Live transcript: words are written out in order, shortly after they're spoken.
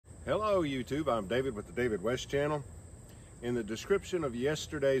Hello YouTube, I'm David with the David West channel. In the description of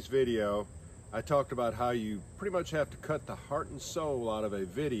yesterday's video, I talked about how you pretty much have to cut the heart and soul out of a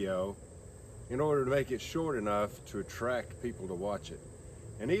video in order to make it short enough to attract people to watch it.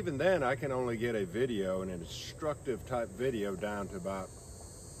 And even then, I can only get a video, an instructive type video, down to about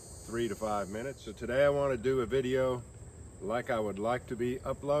 3 to 5 minutes. So today I want to do a video like I would like to be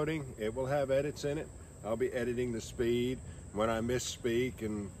uploading. It will have edits in it. I'll be editing the speed. When I misspeak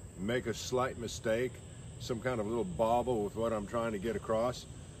and make a slight mistake, some kind of little bobble with what I'm trying to get across,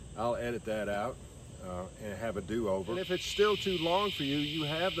 I'll edit that out and have a do-over. And if it's still too long for you, you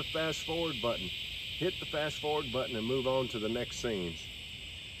have the fast forward button. Hit the fast forward button and move on to the next scenes.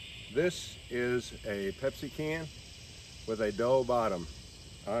 This is a Pepsi can with a dull bottom.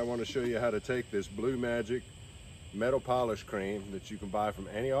 I want to show you how to take this Blue Magic metal polish cream that you can buy from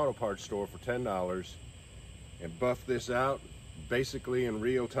any auto parts store for $10 and buff this out basically in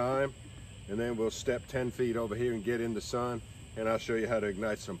real time, and then we'll step 10 feet over here and get in the sun, and I'll show you how to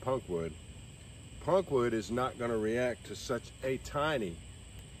ignite some punkwood. Punkwood is not going to react to such a tiny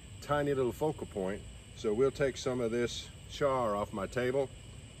little focal point, so we'll take some of this char off my table.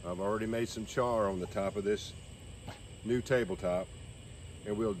 I've already made some char on the top of this new tabletop,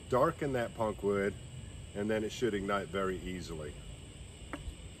 and we'll darken that punkwood, and then it should ignite very easily.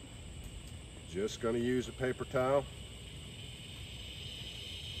 Just going to use a paper towel.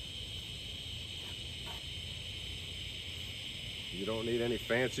 You don't need any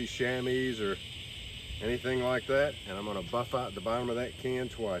fancy chamois or anything like that. And I'm going to buff out the bottom of that can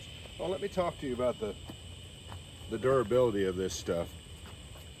twice. Well, let me talk to you about the durability of this stuff.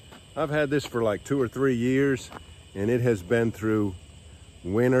 I've had this for like 2 or 3 years, and it has been through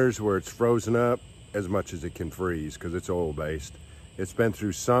winters where it's frozen up as much as it can freeze because it's oil-based. It's been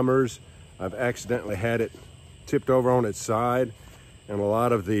through summers. I've accidentally had it tipped over on its side, and a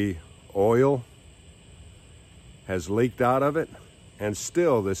lot of the oil has leaked out of it, and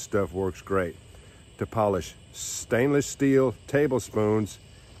still this stuff works great to polish stainless steel tablespoons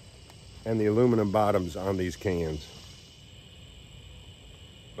and the aluminum bottoms on these cans.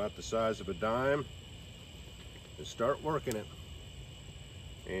 About the size of a dime. And start working it,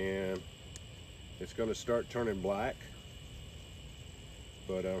 and it's going to start turning black,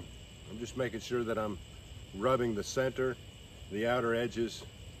 but I'm just making sure that I'm rubbing the center, the outer edges,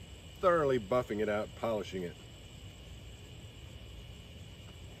 thoroughly buffing it out, polishing it.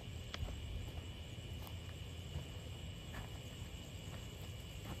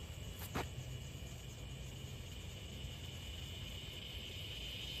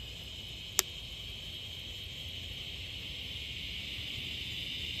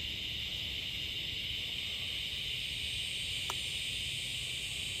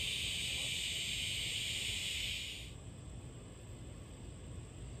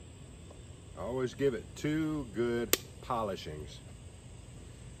 Always give it 2 good polishings,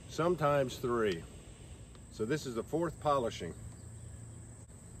 sometimes 3. So this is the 4th polishing.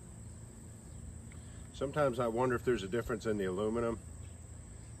 Sometimes I wonder if there's a difference in the aluminum,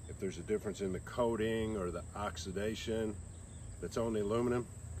 if there's a difference in the coating or the oxidation that's on the aluminum,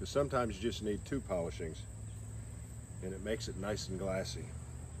 because sometimes you just need 2 polishings and it makes it nice and glassy.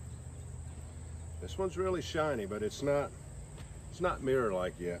 This one's really shiny, but it's not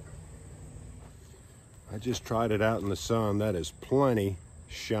mirror-like yet. I just tried it out in the sun. That is plenty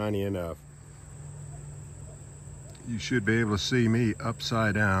shiny enough. You should be able to see me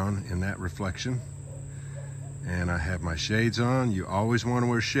upside down in that reflection. And I have my shades on. You always want to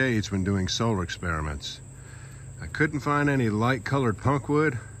wear shades when doing solar experiments. I couldn't find any light colored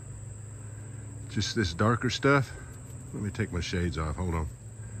punkwood, just this darker stuff. Let me take my shades off, hold on.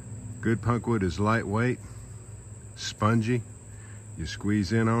 Good punkwood is lightweight, spongy. You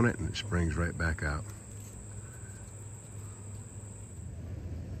squeeze in on it and it springs right back out.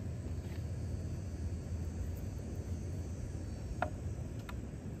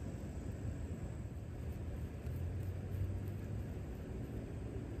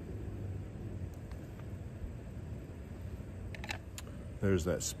 There's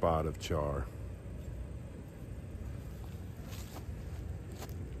that spot of char.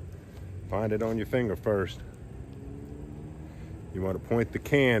 Find it on your finger first. You want to point the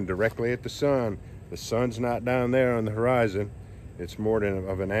can directly at the sun. The sun's not down there on the horizon. It's more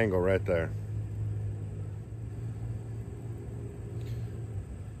of an angle right there.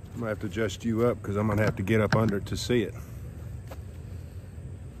 I'm gonna have to adjust you up because I'm gonna have to get up under it to see it.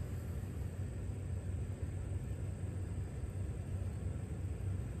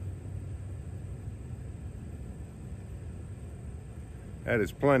 That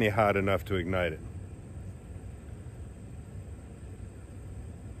is plenty hot enough to ignite it.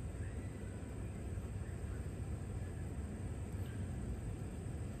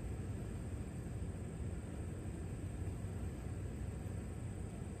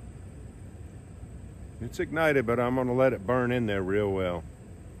 It's ignited, but I'm gonna let it burn in there real well.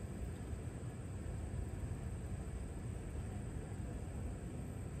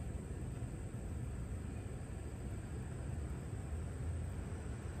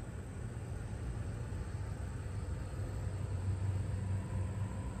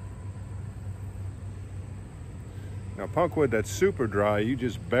 Now punkwood that's super dry, you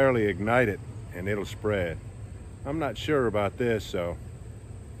just barely ignite it and it'll spread. I'm not sure about this, so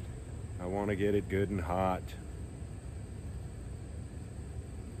I want to get it good and hot.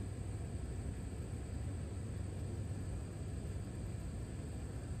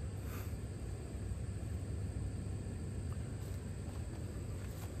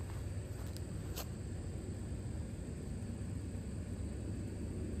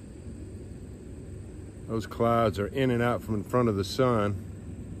 Those clouds are in and out from in front of the sun,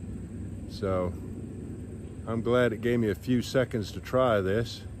 so I'm glad it gave me a few seconds to try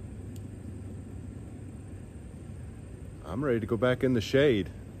this. I'm ready to go back in the shade.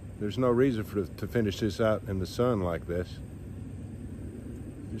 There's no reason to finish this out in the sun like this.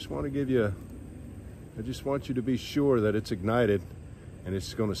 I just want you to be sure that it's ignited and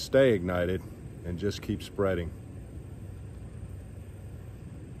it's going to stay ignited and just keep spreading.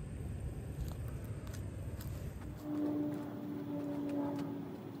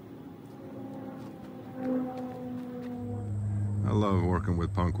 I love working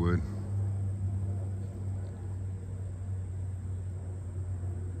with punkwood.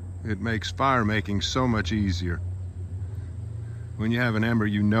 It makes fire making so much easier. When you have an ember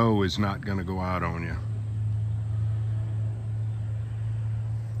you know is not going to go out on you.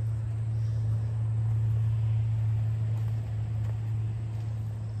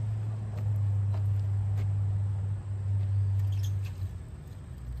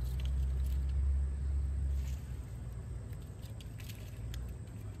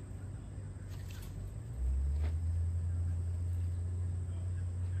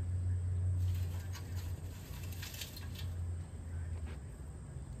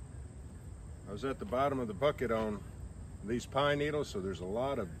 I was at the bottom of the bucket on these pine needles, so there's a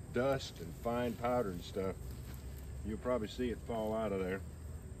lot of dust and fine powder and stuff. You'll probably see it fall out of there.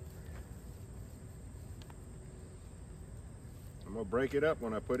 I'm gonna break it up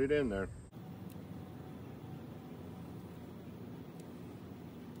when I put it in there.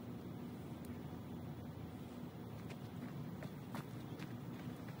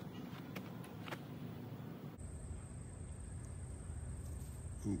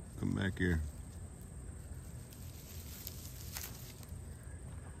 Ooh, come back here.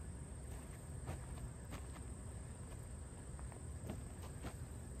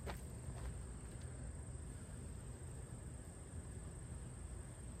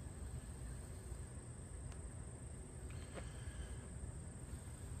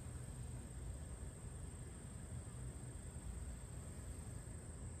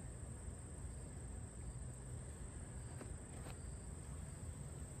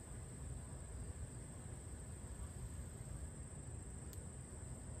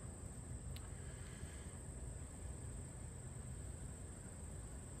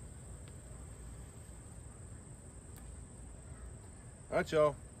 Alright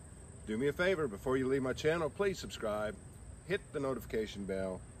y'all, do me a favor before you leave my channel, please subscribe, hit the notification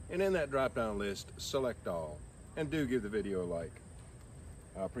bell, and in that drop down list, select all, and do give the video a like.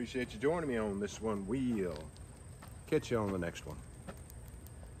 I appreciate you joining me on this one. We'll catch you on the next one.